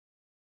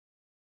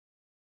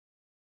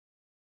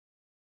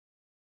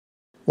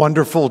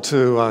Wonderful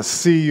to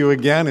see you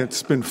again.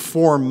 It's been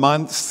 4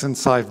 months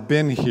since I've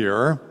been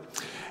here.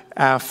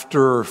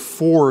 After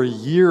 4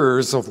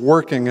 years of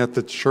working at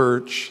the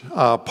church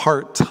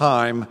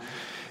part-time,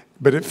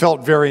 but it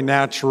felt very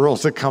natural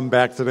to come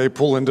back today,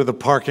 pull into the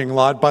parking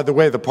lot. By the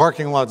way, the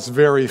parking lot's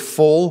very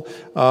full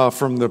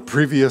from the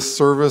previous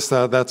service.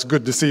 That's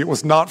good to see. It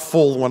was not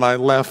full when I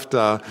left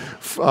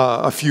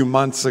a few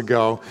months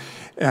ago.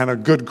 And a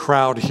good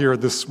crowd here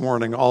this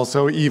morning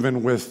also,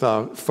 even with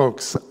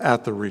folks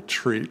at the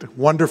retreat.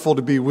 Wonderful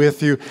to be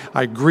with you.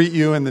 I greet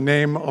you in the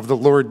name of the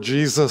Lord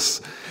Jesus.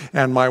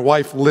 And my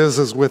wife Liz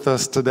is with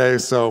us today,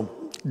 so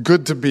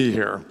good to be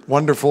here.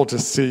 Wonderful to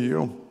see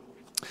you.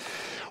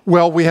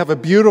 Well, we have a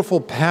beautiful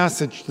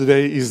passage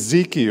today,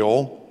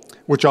 Ezekiel,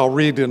 which I'll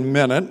read in a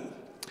minute,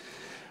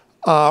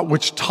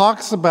 which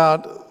talks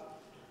about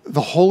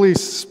the Holy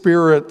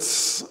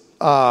Spirit's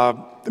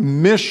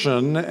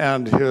mission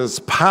and his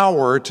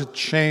power to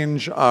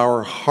change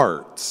our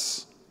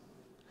hearts.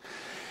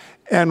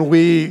 And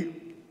we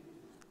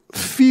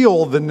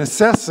feel the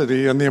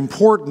necessity and the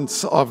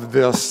importance of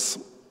this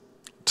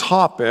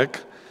topic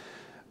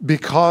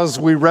because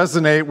we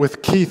resonate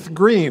with Keith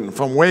Green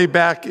from way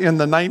back in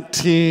the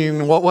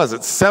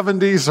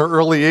 70s or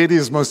early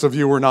 80s. Most of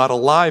you were not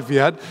alive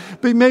yet,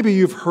 but maybe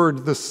you've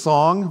heard the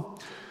song,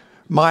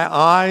 "My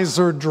eyes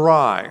are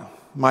dry.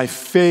 My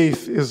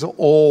faith is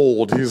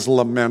old," he's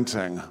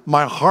lamenting.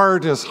 "My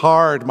heart is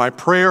hard. My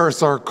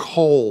prayers are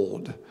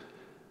cold.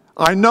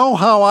 I know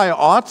how I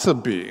ought to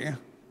be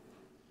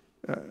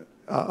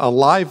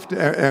alive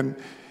to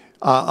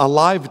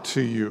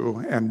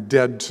you and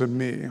dead to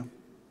me.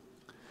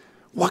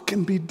 What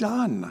can be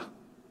done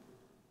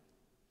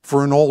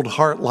for an old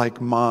heart like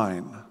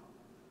mine?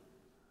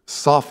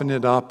 Soften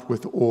it up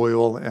with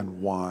oil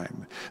and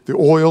wine. The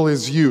oil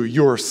is you,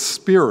 your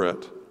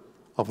spirit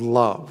of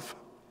love.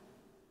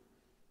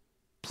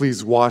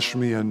 Please wash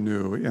me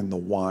anew in the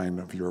wine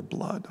of your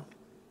blood."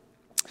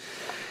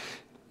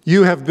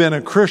 You have been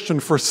a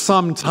Christian for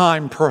some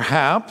time,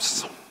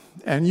 perhaps,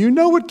 and you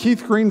know what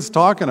Keith Green's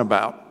talking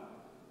about.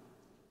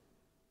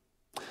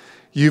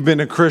 You've been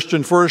a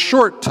Christian for a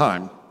short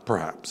time,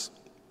 perhaps.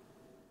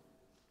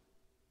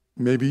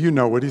 Maybe you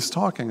know what he's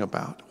talking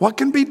about. What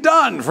can be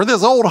done for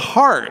this old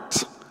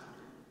heart?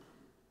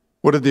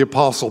 What did the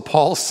Apostle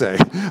Paul say?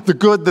 The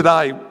good that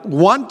I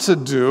want to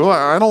do,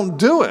 I don't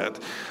do it.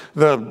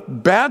 The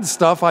bad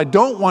stuff I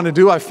don't want to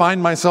do, I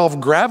find myself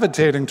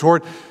gravitating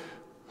toward.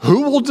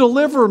 Who will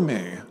deliver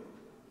me?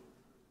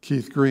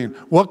 Keith Green.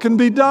 What can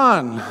be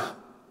done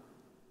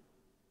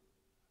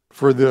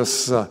for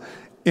this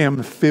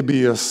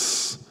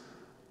amphibious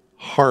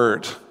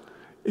heart,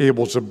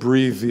 able to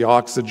breathe the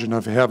oxygen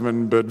of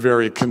heaven, but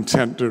very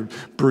content to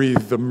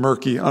breathe the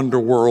murky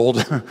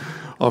underworld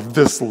of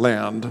this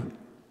land?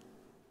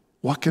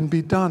 What can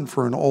be done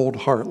for an old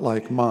heart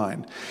like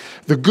mine?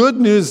 The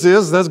good news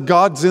is that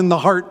God's in the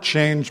heart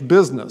change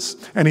business,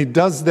 and he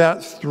does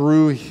that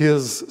through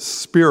his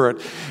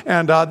Spirit.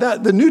 And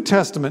the New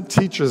Testament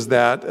teaches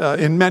that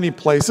in many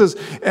places,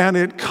 and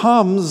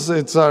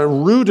it's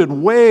rooted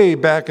way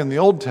back in the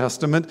Old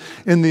Testament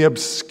in the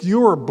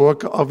obscure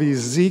book of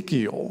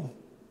Ezekiel.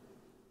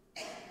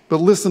 But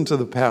listen to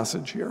the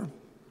passage here.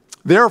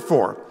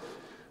 Therefore,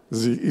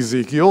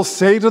 Ezekiel,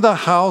 say to the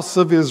house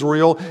of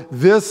Israel,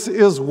 this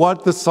is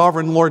what the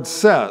sovereign Lord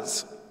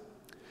says.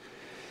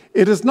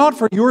 It is not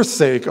for your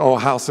sake, O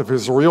house of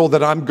Israel,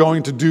 that I'm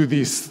going to do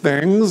these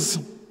things,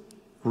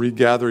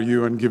 regather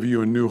you and give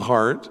you a new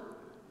heart,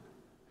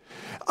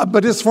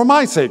 but it's for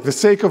my sake, the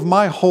sake of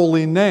my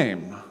holy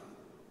name,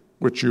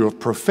 which you have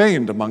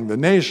profaned among the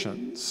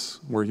nations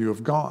where you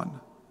have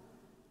gone.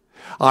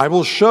 I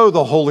will show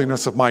the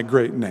holiness of my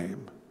great name,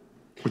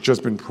 which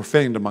has been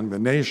profaned among the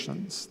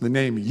nations, the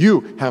name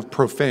you have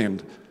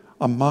profaned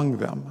among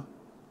them.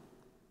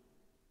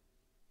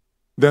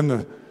 Then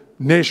the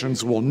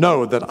nations will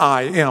know that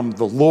I am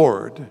the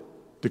Lord,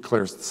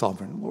 declares the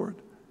sovereign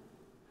Lord,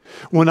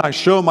 when I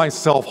show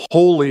myself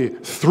holy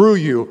through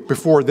you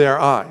before their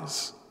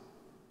eyes.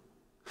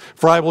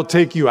 For I will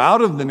take you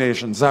out of the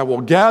nations, I will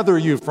gather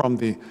you from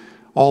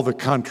all the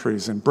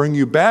countries and bring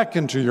you back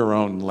into your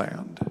own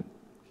land.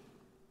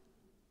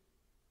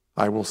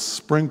 I will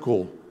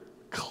sprinkle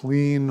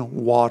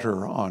clean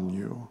water on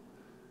you,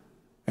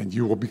 and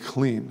you will be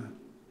clean.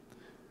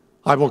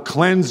 I will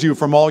cleanse you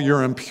from all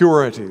your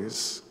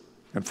impurities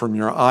and from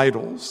your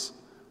idols.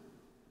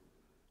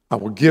 I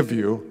will give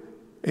you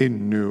a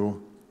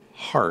new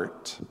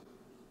heart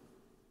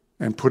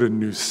and put a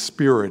new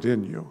spirit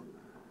in you.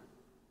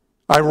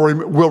 I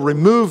will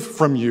remove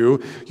from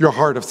you your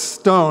heart of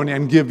stone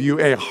and give you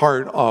a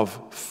heart of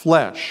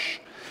flesh.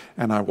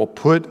 And I will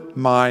put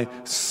my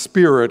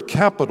spirit,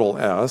 capital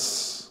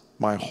S,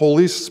 my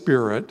Holy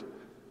Spirit,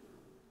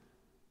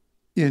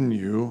 in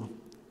you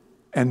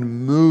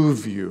and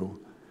move you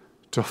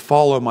to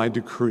follow my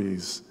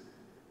decrees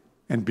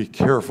and be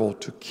careful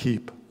to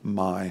keep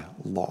my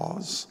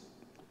laws.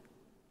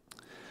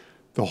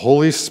 The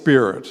Holy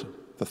Spirit,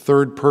 the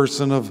third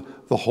person of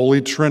the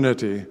Holy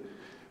Trinity,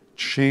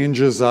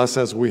 changes us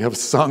as we have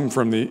sung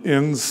from the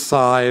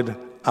inside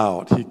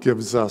out. He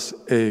gives us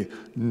a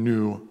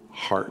new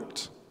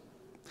heart.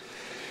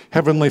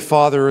 Heavenly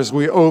Father, as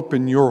we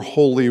open your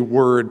holy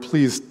word,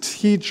 please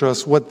teach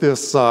us what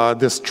this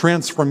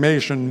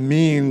transformation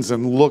means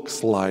and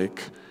looks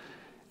like.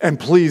 And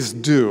please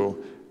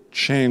do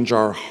change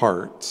our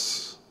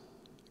hearts,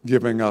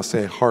 giving us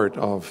a heart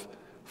of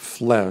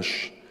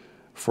flesh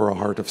for a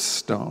heart of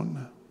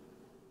stone.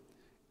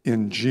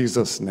 In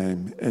Jesus'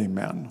 name,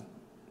 amen.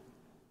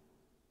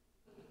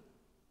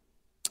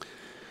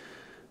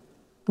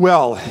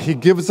 Well, he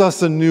gives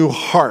us a new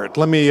heart.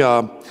 Let me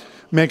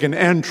make an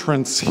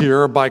entrance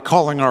here by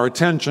calling our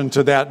attention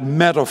to that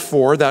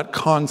metaphor, that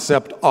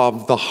concept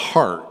of the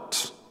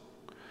heart.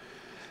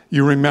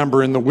 You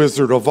remember in The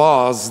Wizard of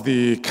Oz,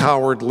 the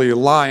cowardly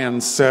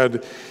lion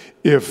said,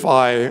 "If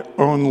I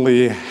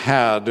only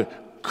had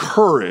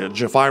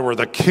courage, if I were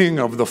the king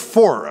of the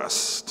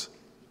forest."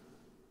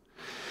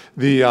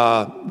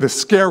 The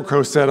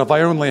scarecrow said, "If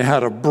I only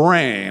had a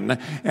brain."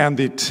 And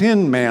the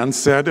Tin Man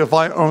said, "If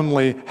I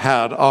only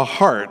had a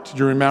heart." Do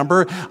you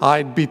remember?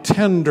 "I'd be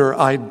tender,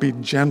 I'd be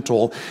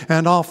gentle,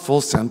 and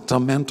awful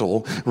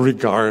sentimental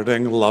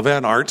regarding love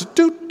and art.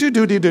 Do.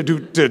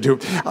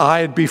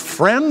 I'd be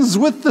friends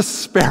with the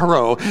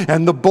sparrow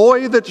and the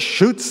boy that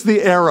shoots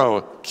the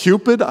arrow."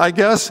 Cupid, I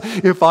guess,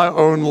 "if I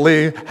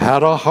only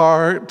had a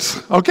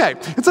heart." Okay,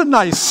 it's a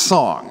nice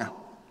song.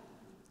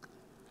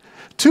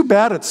 Too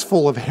bad it's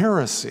full of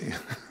heresy.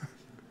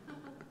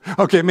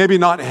 Okay, maybe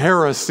not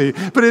heresy,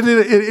 but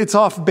it's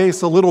off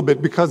base a little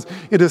bit because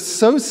it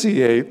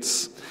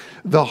associates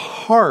the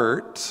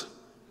heart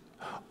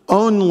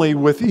only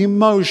with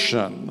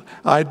emotion.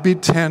 I'd be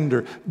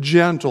tender,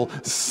 gentle,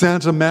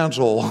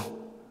 sentimental.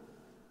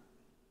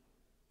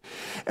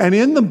 And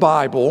in the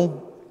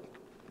Bible,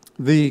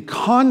 the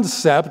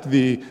concept,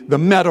 the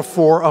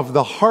metaphor of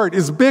the heart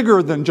is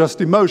bigger than just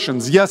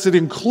emotions. Yes, it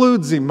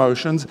includes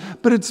emotions,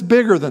 but it's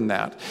bigger than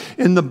that.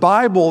 In the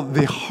Bible,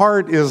 the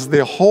heart is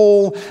the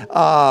whole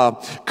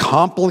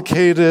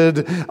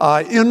complicated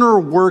inner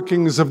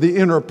workings of the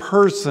inner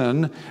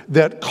person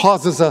that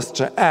causes us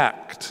to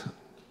act.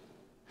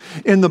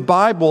 In the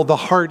Bible, the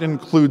heart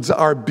includes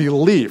our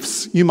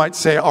beliefs. You might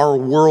say our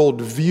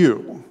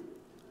worldview.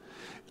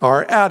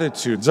 Our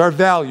attitudes, our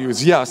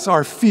values, yes,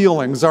 our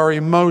feelings, our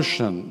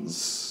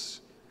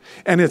emotions.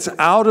 And it's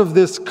out of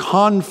this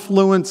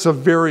confluence of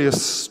various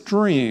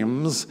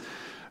streams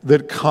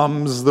that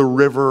comes the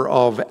river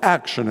of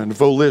action and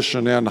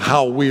volition and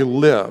how we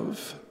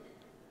live.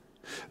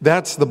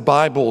 That's the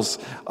Bible's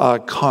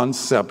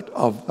concept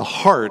of the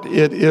heart.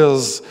 It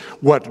is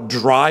what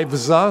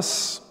drives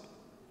us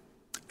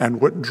and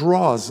what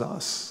draws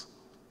us,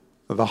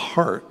 the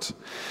heart.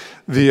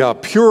 The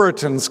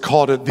Puritans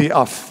called it the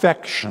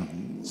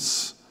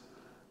affections,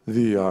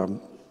 the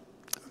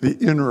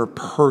inner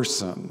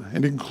person.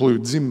 It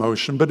includes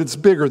emotion, but it's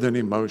bigger than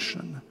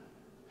emotion.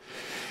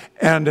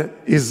 And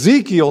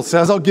Ezekiel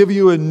says, "I'll give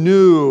you a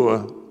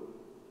new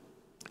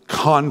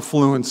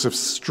confluence of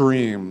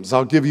streams.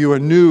 I'll give you a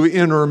new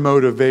inner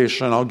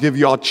motivation. I'll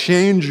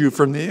change you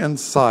from the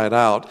inside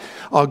out.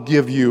 I'll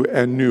give you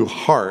a new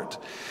heart."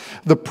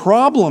 The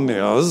problem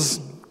is,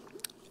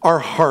 our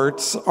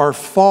hearts are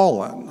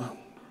fallen.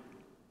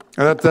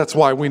 That's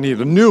why we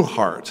need a new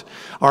heart.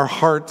 Our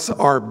hearts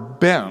are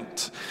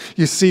bent.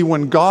 You see,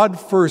 when God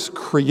first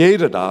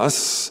created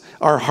us,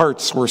 our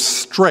hearts were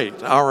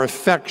straight. Our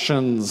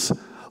affections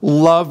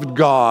loved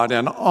God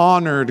and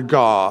honored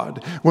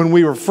God. When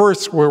we were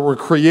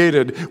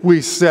created,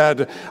 we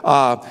said,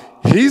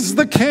 "He's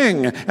the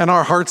king," and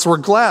our hearts were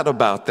glad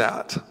about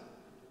that.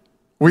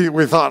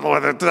 We thought, well,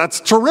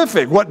 that's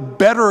terrific. What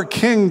better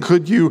king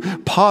could you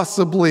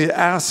possibly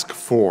ask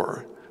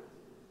for?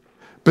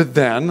 But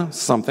then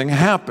something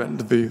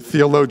happened. The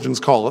theologians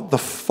call it the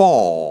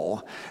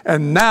fall.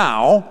 And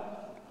now,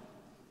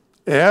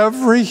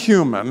 every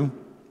human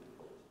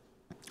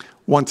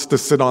wants to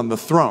sit on the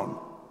throne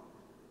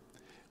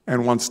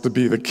and wants to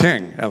be the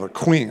king and the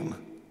queen.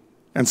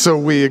 And so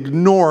we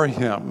ignore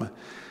him.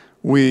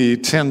 We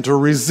tend to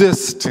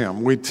resist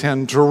him. We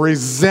tend to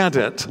resent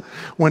it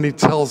when he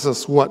tells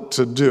us what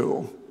to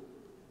do.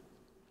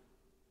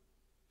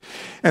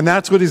 And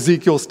that's what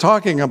Ezekiel's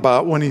talking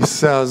about when he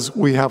says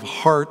we have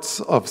hearts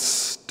of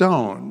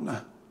stone.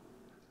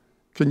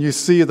 Can you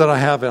see that I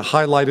have it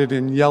highlighted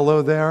in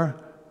yellow there?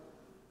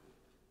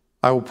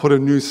 "I will put a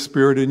new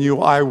spirit in you.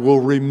 I will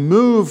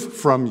remove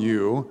from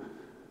you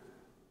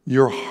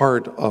your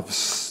heart of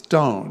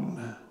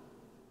stone."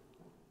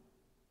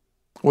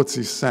 What's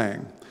he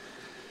saying?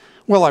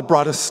 Well, I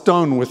brought a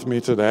stone with me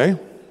today.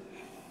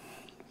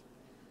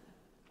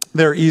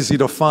 They're easy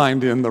to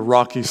find in the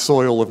rocky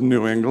soil of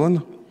New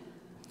England.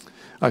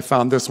 I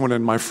found this one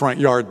in my front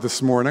yard this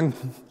morning.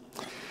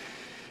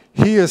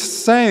 He is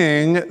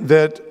saying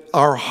that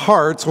our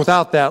hearts,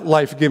 without that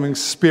life-giving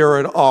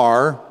spirit,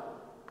 are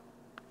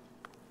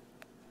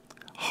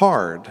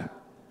hard.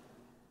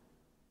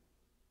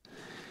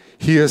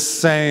 He is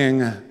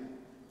saying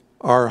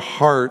our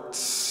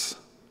hearts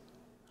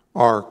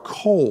are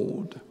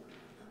cold.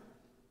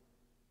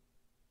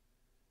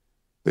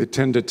 They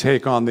tend to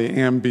take on the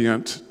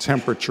ambient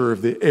temperature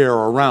of the air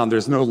around.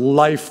 There's no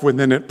life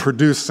within it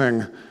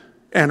producing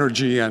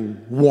energy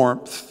and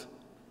warmth.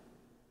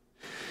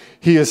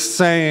 He is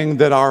saying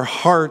that our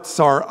hearts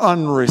are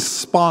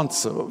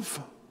unresponsive.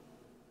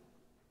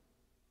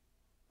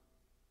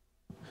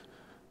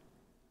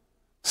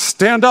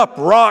 Stand up,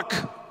 rock.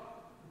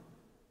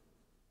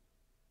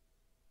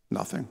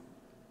 Nothing.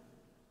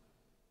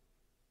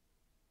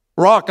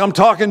 Rock, I'm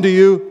talking to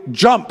you.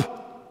 Jump.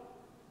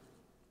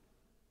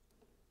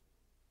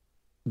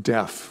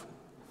 Deaf.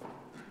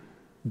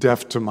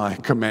 Deaf to my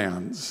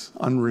commands.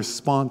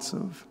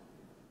 Unresponsive.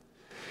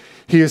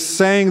 He is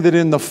saying that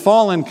in the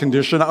fallen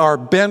condition, our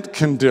bent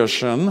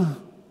condition,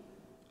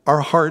 our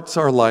hearts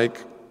are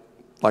like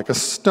a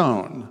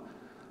stone,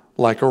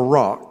 like a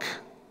rock.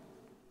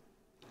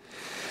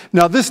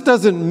 Now, this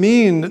doesn't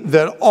mean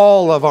that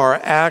all of our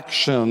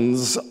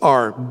actions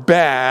are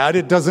bad.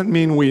 It doesn't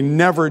mean we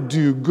never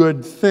do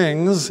good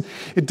things.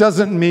 It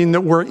doesn't mean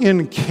that we're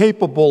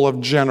incapable of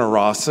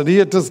generosity.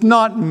 It does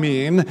not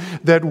mean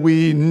that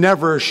we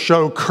never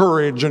show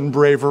courage and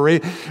bravery.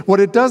 What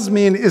it does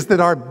mean is that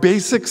our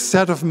basic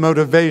set of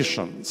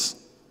motivations,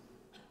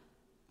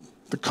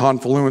 the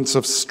confluence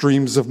of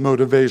streams of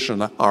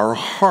motivation, our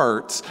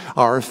hearts,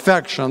 our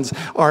affections,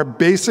 our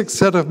basic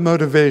set of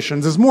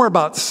motivations is more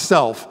about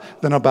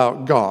self than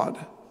about God.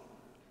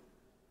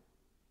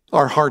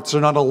 Our hearts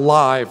are not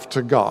alive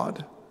to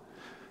God.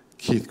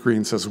 Keith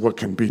Green says, what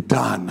can be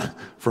done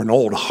for an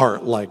old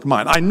heart like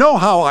mine? I know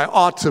how I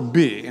ought to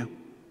be.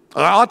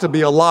 I ought to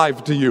be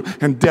alive to you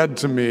and dead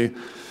to me.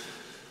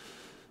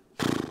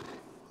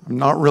 I'm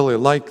not really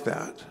like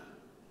that.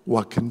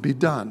 What can be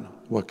done?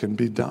 What can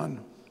be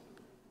done?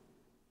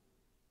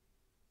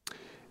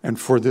 And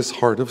for this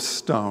heart of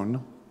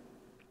stone,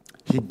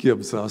 he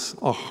gives us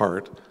a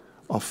heart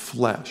of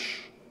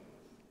flesh.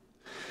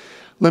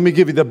 Let me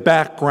give you the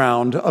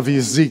background of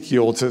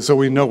Ezekiel so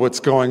we know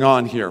what's going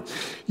on here.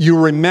 You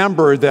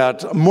remember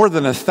that more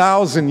than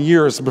 1,000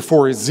 years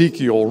before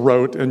Ezekiel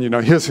wrote, and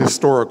his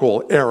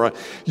historical era,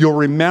 you'll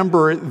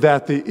remember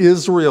that the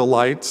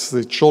Israelites,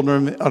 the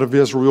children out of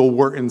Israel,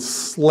 were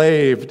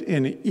enslaved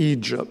in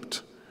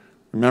Egypt.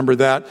 Remember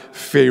that?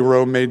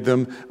 Pharaoh made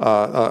them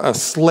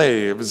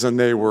slaves, and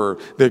they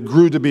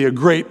grew to be a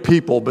great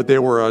people, but they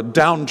were a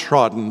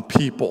downtrodden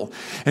people.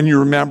 And you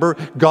remember,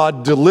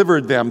 God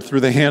delivered them through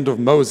the hand of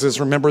Moses.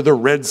 Remember the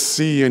Red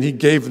Sea, and he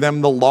gave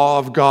them the law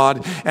of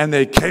God, and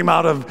they came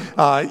out of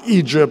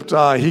Egypt.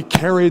 He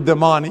carried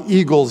them on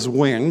eagle's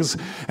wings,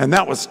 and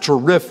that was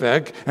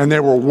terrific, and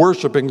they were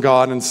worshiping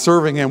God and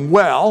serving him.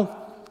 Well,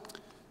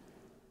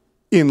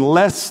 in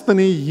less than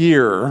a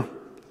year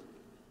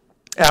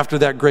after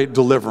that great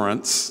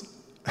deliverance,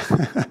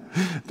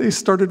 they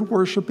started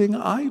worshiping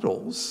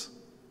idols.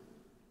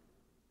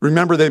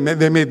 Remember, they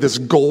made this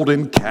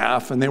golden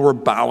calf, and they were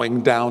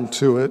bowing down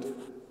to it.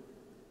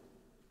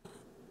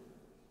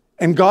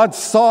 And God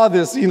saw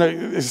this,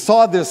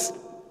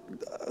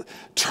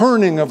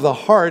 turning of the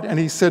heart, and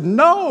he said,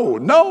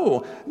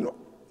 no,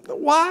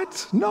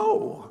 what?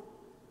 No.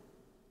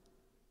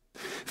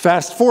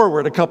 Fast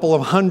forward a couple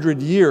of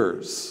 100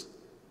 years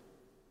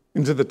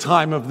into the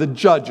time of the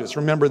judges.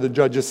 Remember the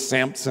judges,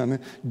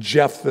 Samson,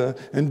 Jephthah,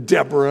 and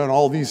Deborah, and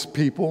all these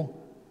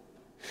people?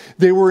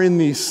 They were in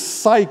these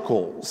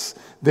cycles.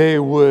 They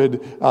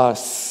would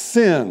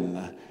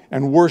sin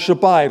and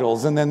worship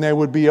idols, and then they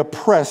would be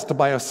oppressed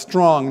by a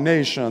strong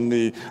nation,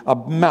 the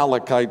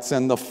Amalekites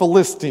and the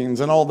Philistines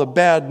and all the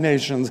bad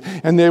nations,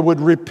 and they would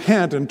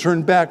repent and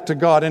turn back to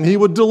God, and he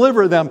would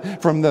deliver them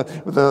from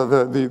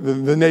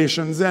the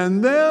nations,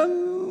 and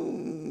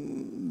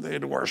then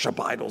they'd worship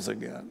idols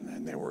again.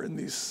 And they were in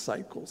these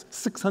cycles,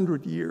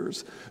 600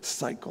 years,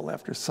 cycle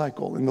after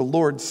cycle. And the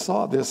Lord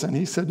saw this, and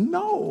he said,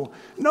 no,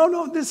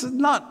 this is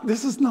not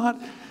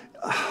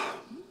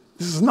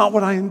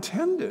what I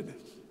intended.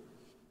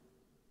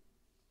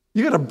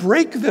 You got to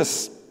break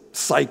this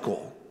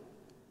cycle.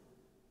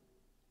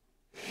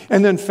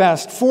 And then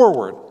fast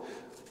forward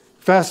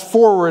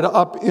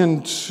up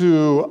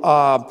into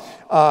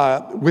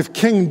with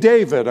King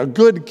David, a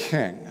good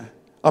king,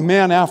 a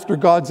man after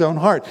God's own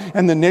heart.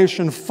 And the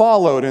nation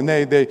followed, and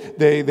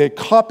they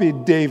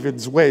copied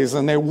David's ways,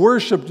 and they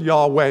worshiped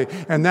Yahweh,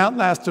 and that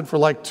lasted for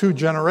like 2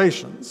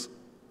 generations.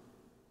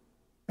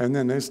 And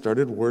then they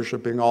started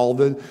worshiping all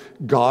the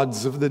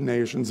gods of the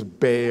nations,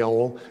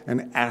 Baal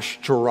and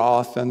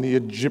Ashtaroth and the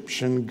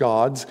Egyptian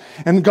gods.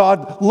 And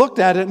God looked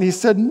at it and he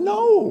said,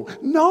 no,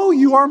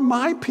 you are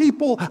my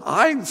people.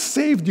 I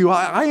saved you.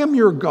 I am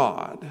your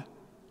God.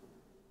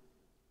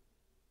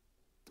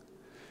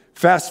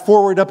 Fast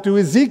forward up to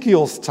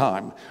Ezekiel's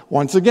time.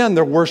 Once again,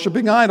 they're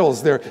worshiping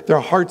idols. Their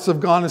hearts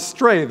have gone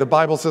astray. The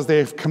Bible says they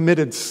have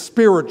committed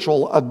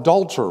spiritual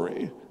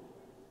adultery.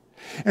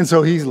 And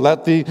so he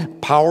let the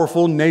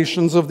powerful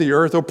nations of the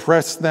earth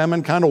oppress them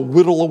and kind of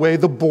whittle away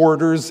the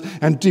borders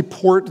and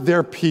deport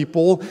their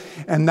people.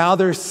 And now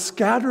they're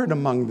scattered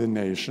among the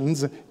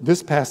nations.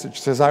 This passage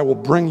says, I will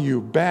bring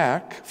you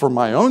back for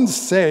my own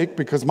sake,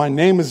 because my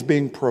name is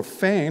being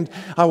profaned.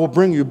 I will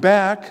bring you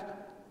back.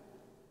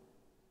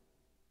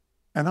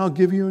 and I'll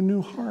give you a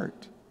new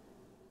heart.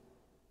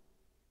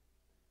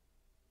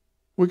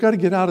 We've got to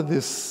get out of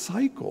this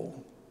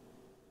cycle.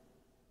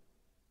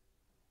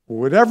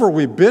 Whatever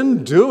we've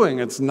been doing,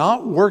 it's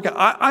not working.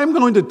 I'm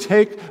going to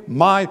take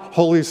my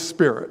Holy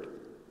Spirit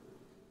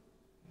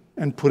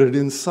and put it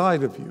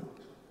inside of you.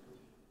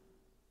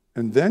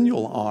 And then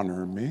you'll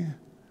honor me.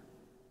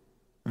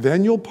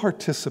 Then you'll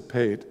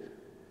participate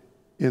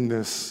in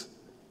the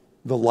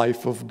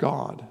life of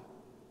God.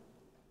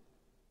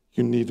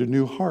 You need a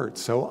new heart,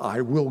 so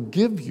I will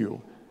give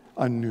you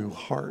a new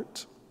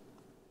heart.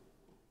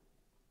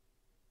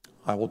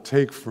 I will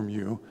take from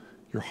you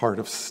your heart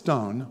of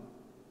stone.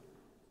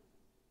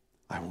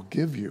 I will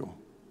give you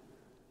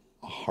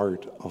a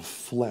heart of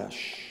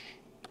flesh.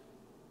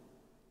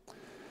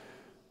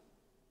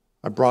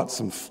 I brought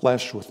some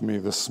flesh with me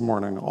this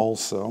morning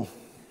also.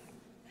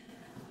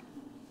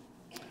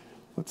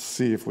 Let's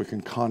see if we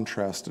can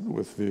contrast it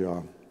with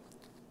the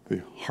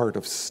heart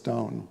of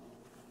stone.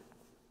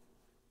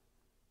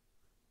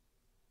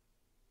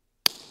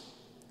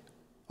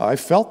 I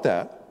felt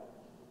that.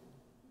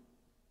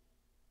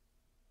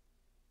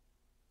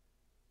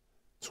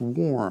 It's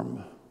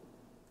warm.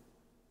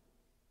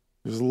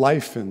 There's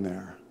life in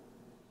there.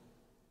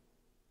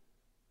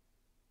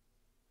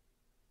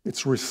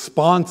 It's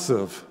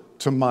responsive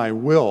to my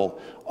will.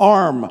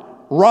 Arm,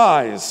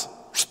 rise.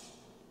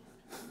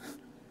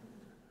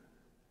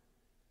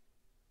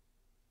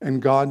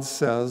 And God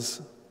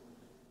says,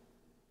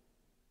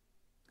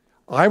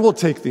 I will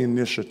take the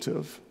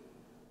initiative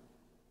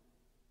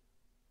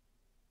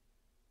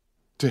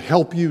to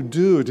help you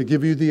do, to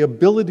give you the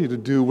ability to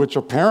do, which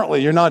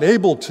apparently you're not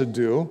able to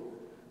do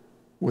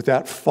with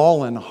that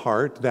fallen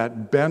heart,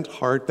 that bent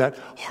heart, that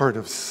heart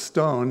of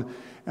stone,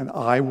 and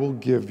I will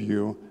give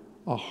you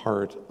a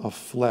heart of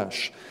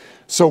flesh.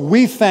 So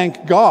we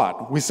thank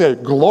God. We say,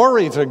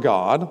 glory to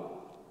God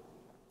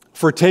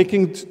for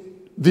taking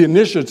the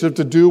initiative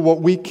to do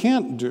what we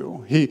can't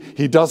do.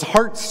 He does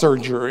heart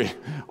surgery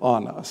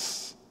on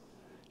us.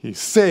 He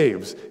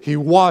saves, he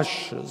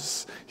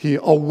washes, he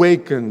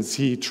awakens,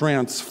 he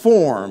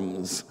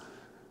transforms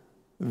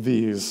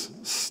these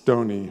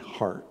stony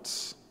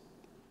hearts.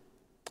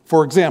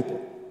 For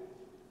example,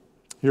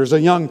 here's a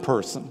young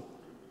person.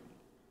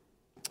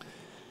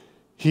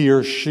 He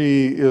or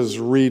she is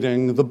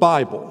reading the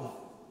Bible.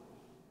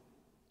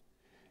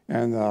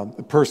 And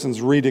the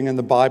person's reading in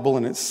the Bible,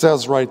 and it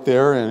says right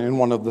there in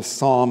one of the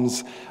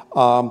Psalms,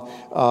 the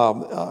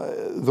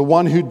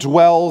one who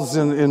dwells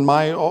in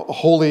my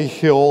holy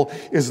hill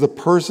is the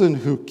person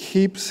who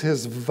keeps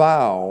his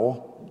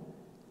vow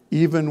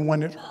even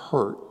when it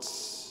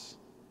hurts.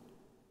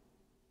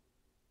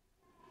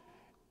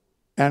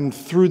 And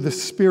through the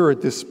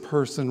Spirit, this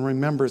person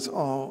remembers,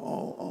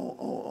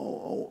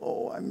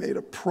 I made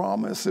a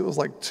promise. It was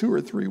like 2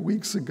 or 3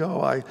 weeks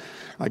ago.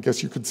 I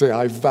guess you could say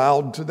I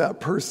vowed to that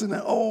person.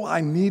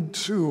 I need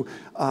to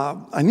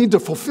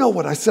fulfill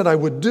what I said I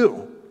would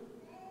do.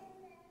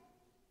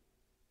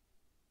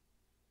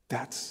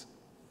 That's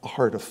a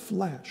heart of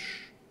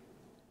flesh.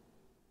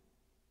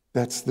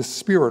 That's the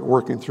Spirit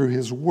working through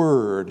His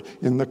Word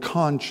in the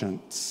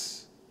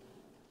conscience,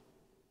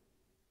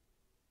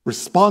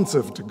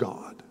 responsive to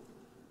God.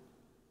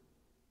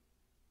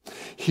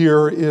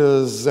 Here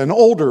is an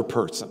older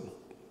person.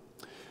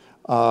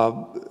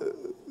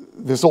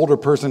 This older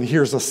person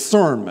hears a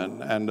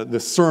sermon, and the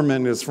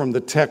sermon is from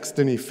the text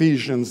in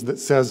Ephesians that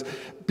says,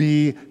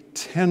 be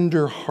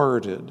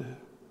tender-hearted,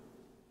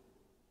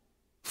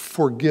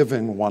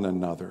 forgiving one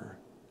another,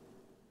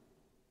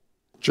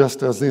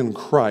 just as in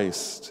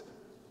Christ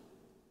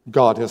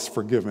God has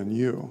forgiven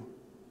you.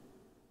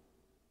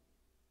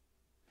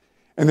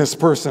 And this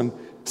person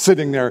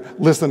sitting there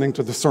listening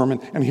to the sermon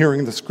and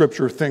hearing the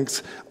scripture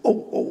thinks,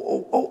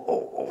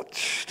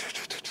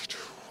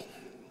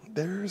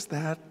 there's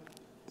that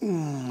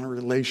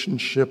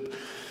relationship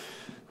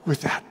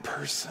with that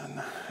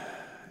person.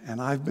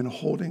 And I've been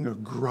holding a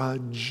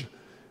grudge.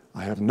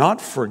 I have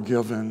not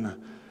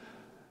forgiven.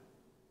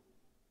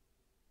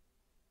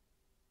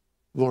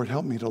 Lord,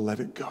 help me to let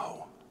it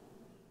go.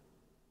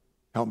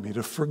 Help me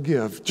to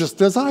forgive,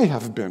 just as I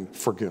have been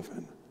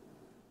forgiven.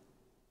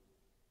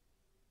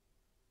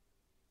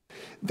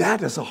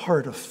 That is a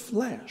heart of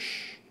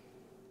flesh.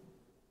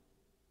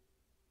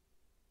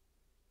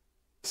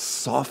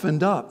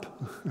 Softened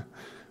up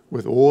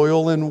with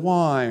oil and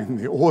wine,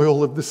 the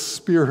oil of the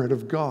Spirit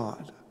of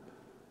God.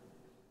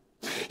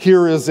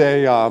 Here is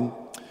a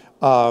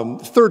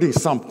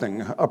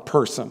 30-something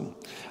person.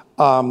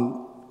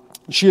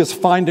 She is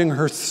finding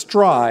her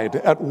stride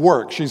at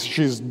work.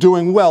 She's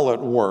doing well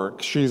at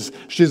work. She's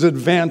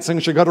advancing.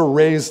 She got a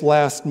raise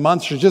last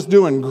month. She's just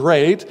doing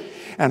great.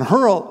 And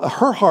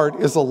her heart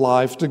is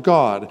alive to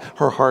God.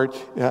 Her heart,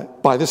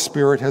 by the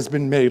Spirit, has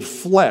been made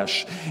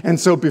flesh. And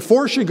so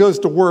before she goes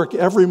to work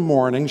every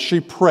morning, she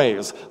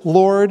prays,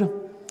 Lord,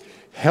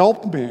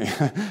 help me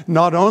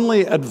not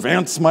only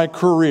advance my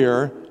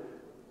career,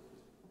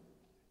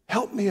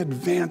 help me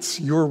advance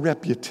your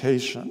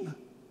reputation.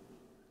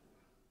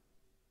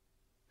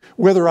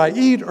 Whether I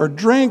eat or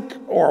drink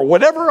or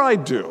whatever I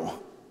do,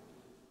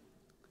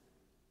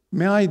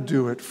 May I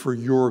do it for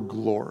your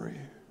glory.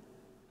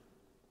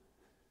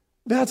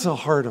 That's a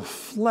heart of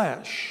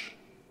flesh.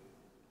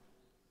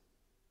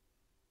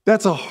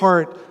 That's a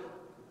heart,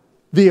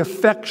 the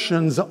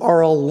affections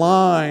are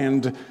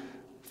aligned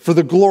for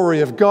the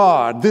glory of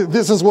God.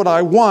 This is what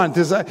I want.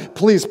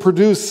 Please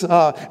produce,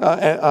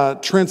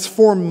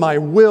 transform my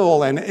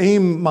will and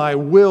aim my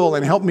will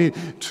and help me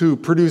to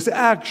produce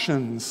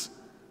actions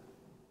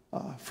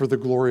for the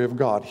glory of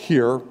God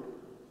here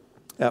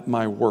at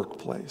my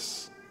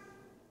workplace.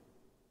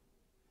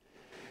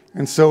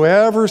 And so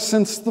ever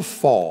since the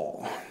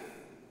fall,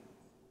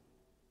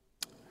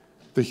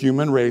 the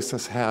human race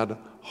has had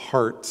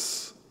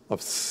hearts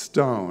of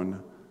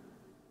stone.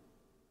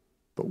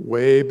 But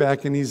way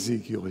back in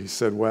Ezekiel, he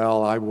said,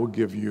 well, I will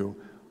give you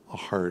a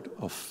heart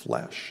of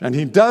flesh. And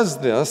he does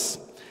this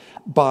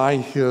by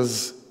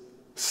his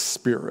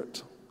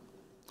Spirit,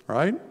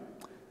 right?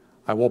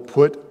 I will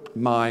put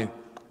my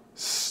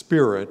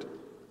Spirit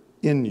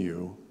in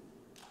you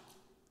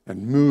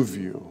and move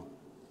you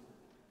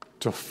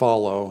to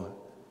follow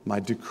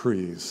my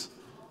decrees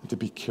and to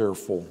be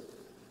careful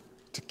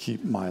to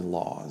keep my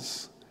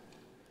laws.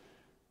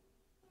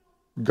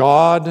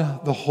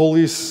 God, the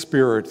Holy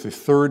Spirit, the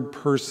third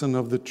person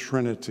of the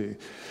Trinity,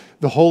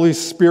 the Holy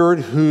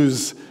Spirit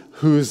whose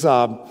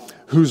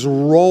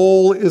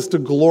role is to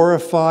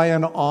glorify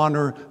and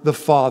honor the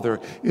Father.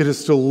 It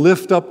is to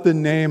lift up the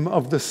name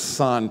of the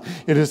Son.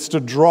 It is to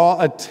draw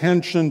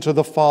attention to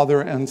the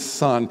Father and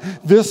Son.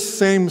 This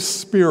same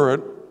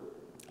Spirit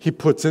he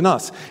puts in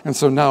us. And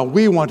so now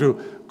we want to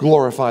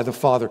glorify the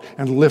Father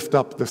and lift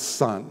up the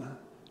Son.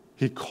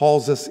 He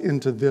calls us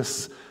into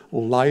this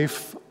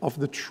life of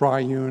the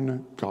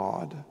triune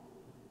God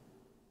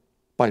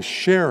by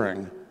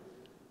sharing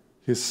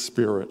his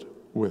Spirit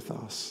with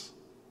us.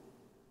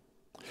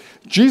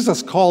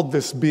 Jesus called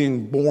this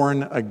being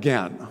born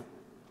again,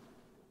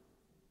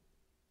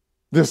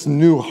 this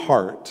new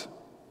heart,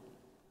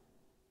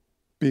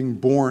 being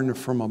born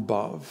from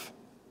above,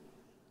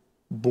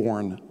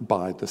 born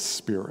by the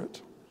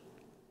Spirit.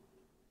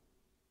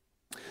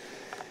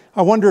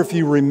 I wonder if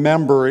you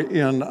remember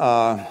in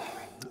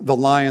The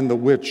Lion, the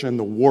Witch, and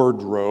the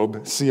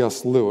Wardrobe,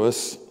 C.S.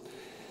 Lewis,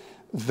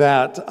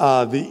 that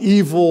the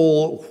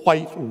evil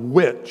white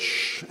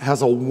witch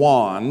has a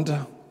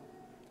wand,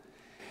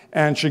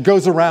 and she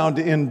goes around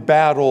in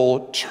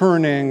battle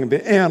turning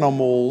the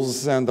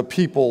animals and the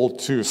people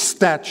to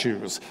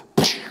statues.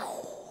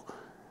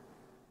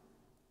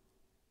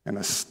 And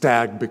a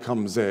stag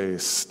becomes a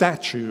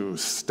statue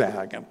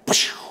stag, and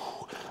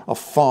a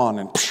fawn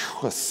and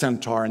a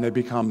centaur, and they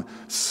become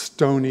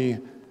stony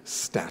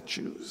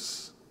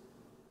statues.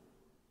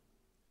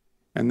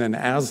 And then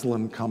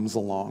Aslan comes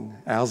along.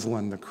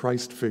 Aslan, the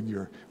Christ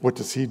figure, what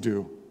does he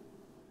do?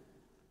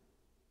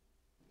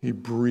 He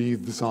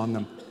breathes on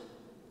them.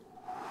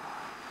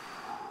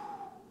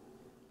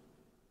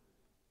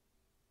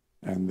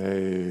 And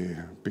they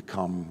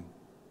become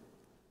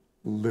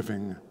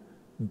living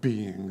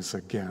beings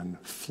again,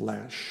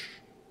 flesh.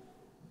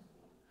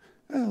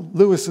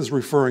 Lewis is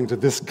referring to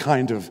this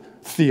kind of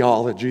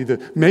theology,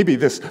 maybe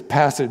this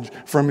passage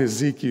from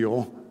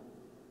Ezekiel.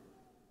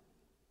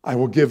 I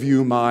will give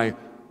you my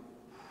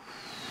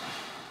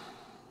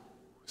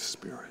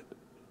Spirit,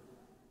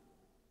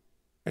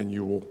 and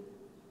you will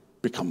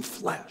become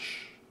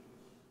flesh,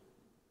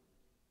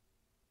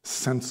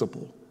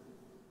 sensible,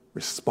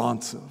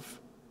 responsive,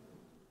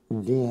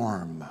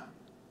 warm,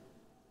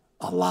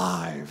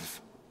 alive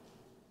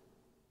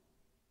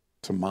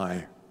to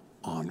my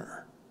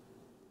honor.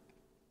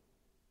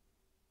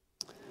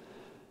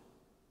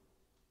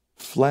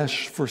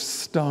 Flesh for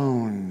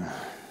stone.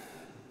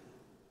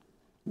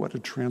 What a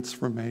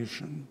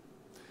transformation.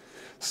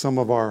 Some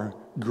of our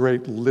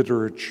great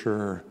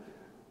literature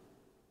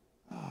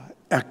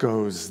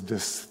echoes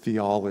this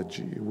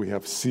theology. We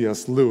have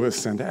C.S.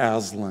 Lewis and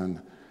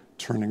Aslan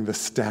turning the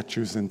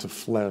statues into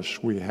flesh.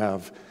 We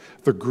have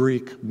the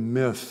Greek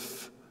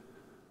myth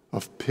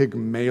of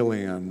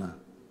Pygmalion,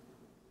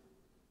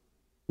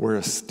 where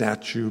a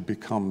statue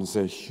becomes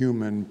a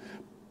human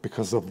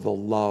because of the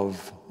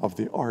love of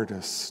the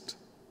artist.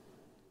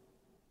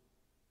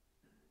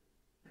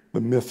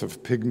 The myth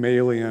of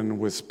Pygmalion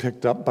was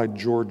picked up by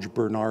George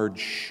Bernard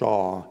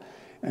Shaw,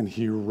 and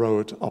he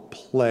wrote a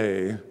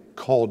play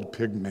called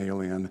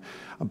Pygmalion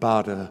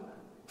about a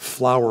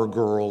flower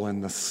girl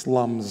in the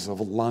slums of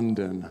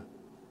London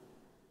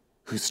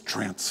who's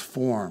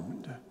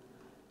transformed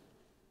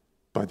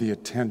by the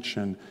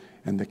attention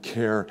and the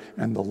care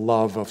and the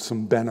love of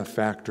some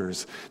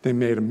benefactors. They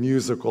made a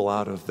musical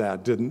out of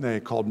that, didn't they,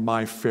 called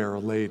My Fair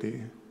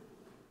Lady.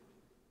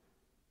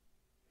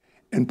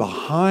 And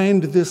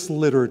behind this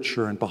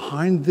literature and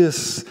behind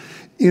this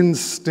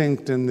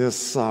instinct and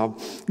this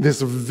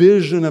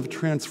vision of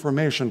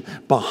transformation,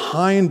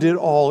 behind it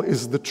all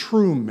is the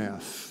true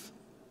myth.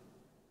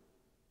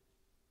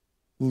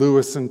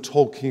 Lewis and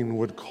Tolkien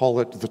would call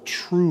it the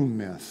true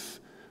myth,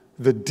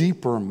 the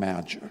deeper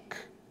magic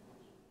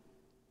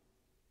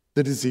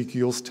that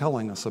Ezekiel's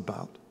telling us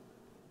about.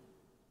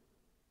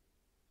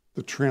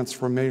 The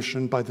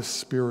transformation by the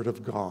Spirit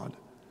of God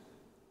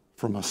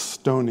from a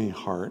stony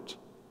heart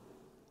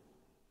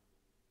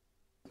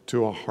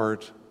to a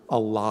heart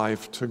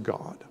alive to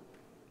God.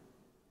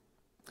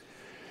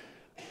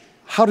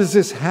 How does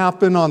this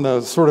happen on the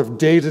sort of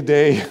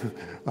day-to-day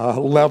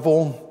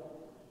level?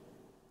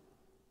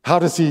 How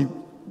does he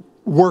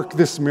work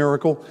this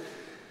miracle?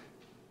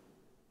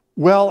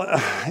 Well,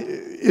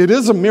 it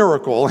is a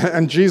miracle,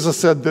 and Jesus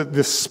said that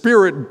the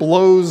Spirit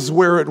blows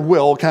where it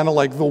will, kind of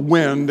like the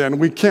wind, and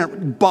we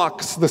can't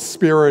box the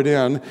Spirit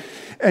in.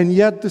 And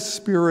yet the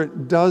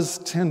Spirit does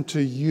tend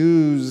to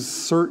use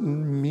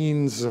certain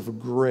means of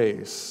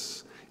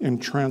grace in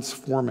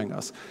transforming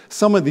us.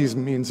 Some of these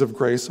means of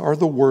grace are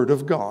the Word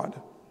of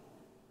God.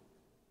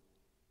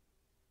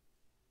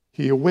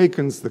 He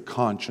awakens the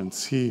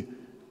conscience. He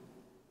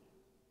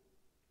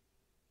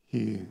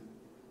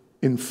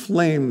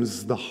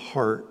inflames the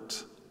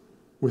heart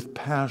with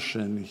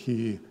passion.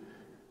 He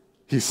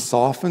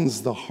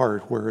softens the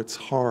heart where it's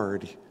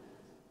hard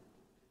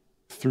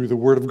through the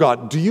Word of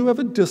God. Do you have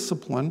a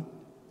discipline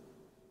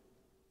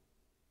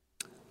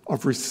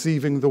of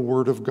receiving the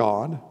Word of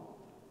God?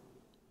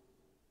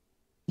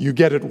 You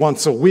get it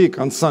once a week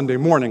on Sunday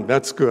morning.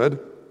 That's good.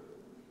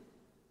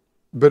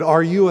 But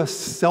are you a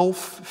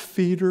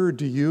self-feeder?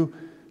 Do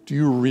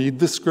you read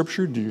the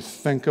Scripture? Do you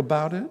think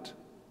about it?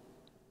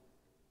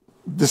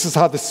 This is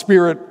how the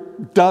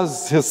Spirit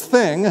does his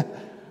thing.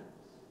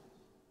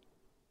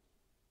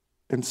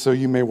 And so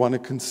you may want to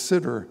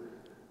consider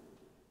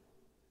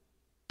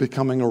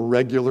becoming a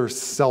regular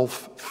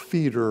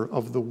self-feeder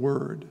of the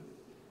Word.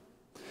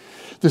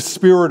 The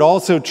Spirit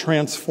also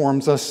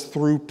transforms us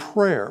through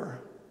prayer.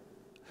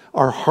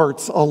 Our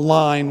hearts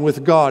align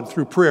with God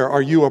through prayer.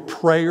 Are you a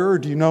prayer?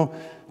 Do you know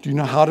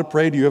how to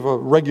pray? Do you have a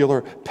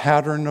regular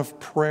pattern of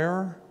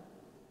prayer?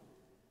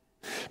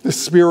 The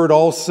Spirit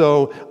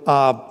also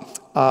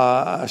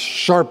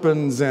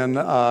sharpens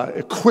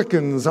and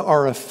quickens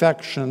our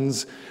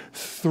affections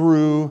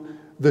through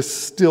the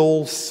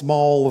still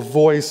small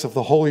voice of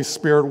the Holy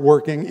Spirit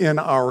working in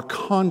our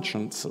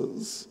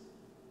consciences.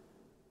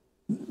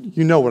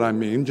 You know what I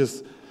mean.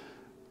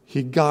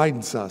 He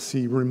guides us.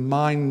 He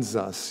reminds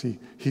us.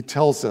 He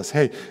tells us,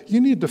 hey, you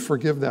need to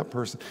forgive that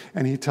person.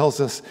 And he tells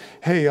us,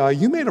 hey,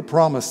 you made a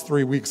promise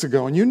 3 weeks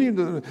ago, and you need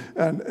to,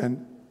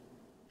 and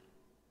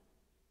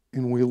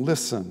we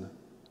listen.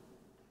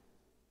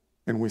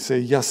 And we say,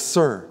 yes,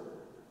 sir,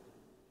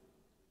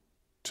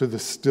 to the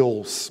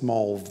still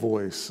small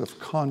voice of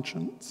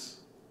conscience.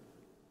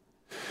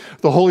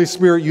 The Holy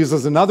Spirit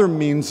uses another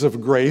means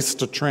of grace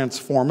to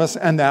transform us,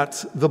 and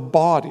that's the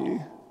body.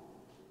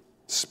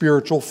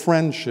 Spiritual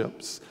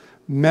friendships,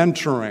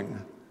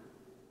 mentoring,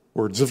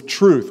 words of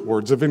truth,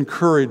 words of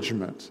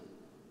encouragement.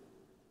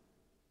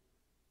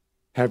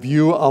 Have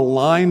you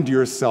aligned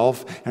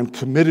yourself and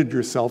committed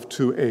yourself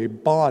to a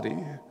body?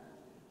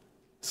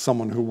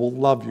 Someone who will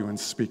love you and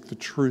speak the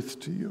truth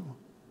to you.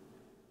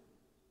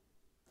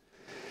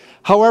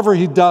 However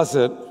he does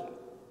it,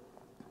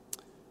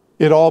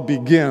 it all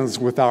begins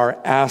with our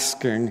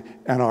asking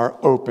and our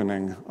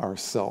opening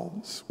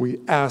ourselves. We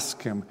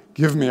ask him,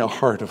 give me a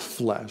heart of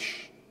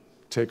flesh.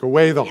 Take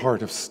away the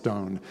heart of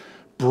stone.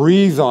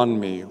 Breathe on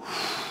me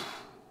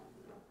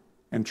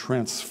and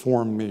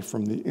transform me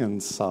from the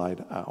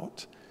inside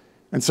out.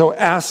 And so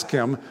ask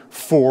him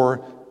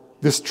for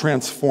this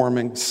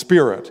transforming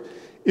Spirit.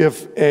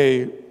 If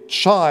a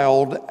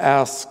child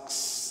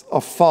asks a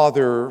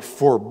father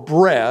for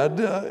bread,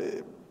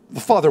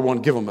 the father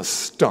won't give him a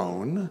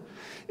stone.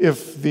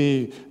 If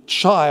the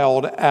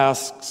child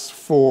asks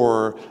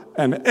for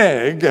an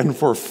egg and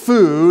for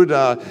food,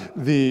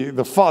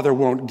 the father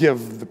won't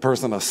give the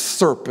person a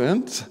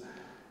serpent.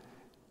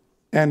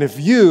 And if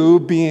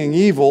you, being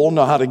evil,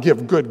 know how to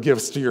give good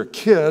gifts to your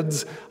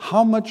kids,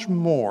 how much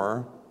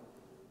more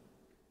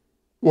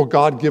will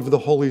God give the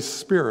Holy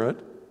Spirit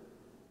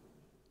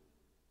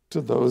to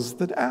those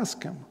that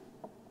ask him?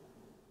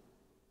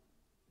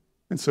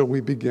 And so we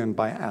begin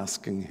by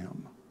asking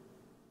him.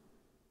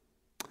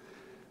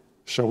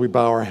 Shall we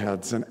bow our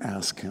heads and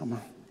ask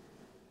him?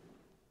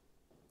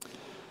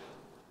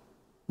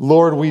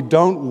 Lord, we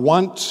don't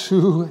want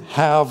to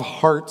have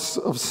hearts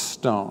of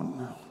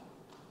stone.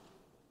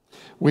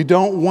 We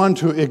don't want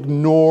to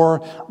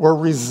ignore or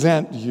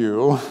resent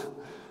you.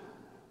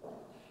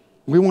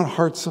 We want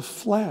hearts of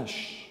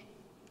flesh.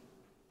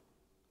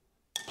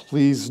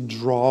 Please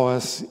draw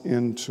us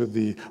into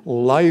the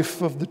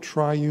life of the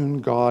triune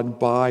God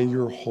by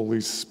your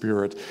Holy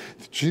Spirit.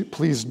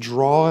 Please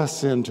draw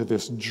us into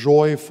this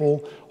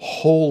joyful,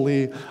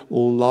 holy,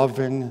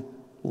 loving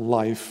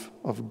life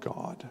of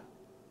God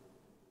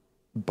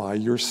by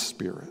your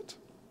Spirit.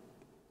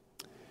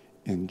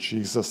 In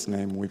Jesus'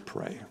 name we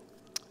pray.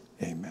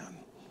 Amen.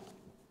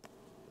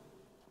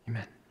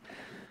 Amen.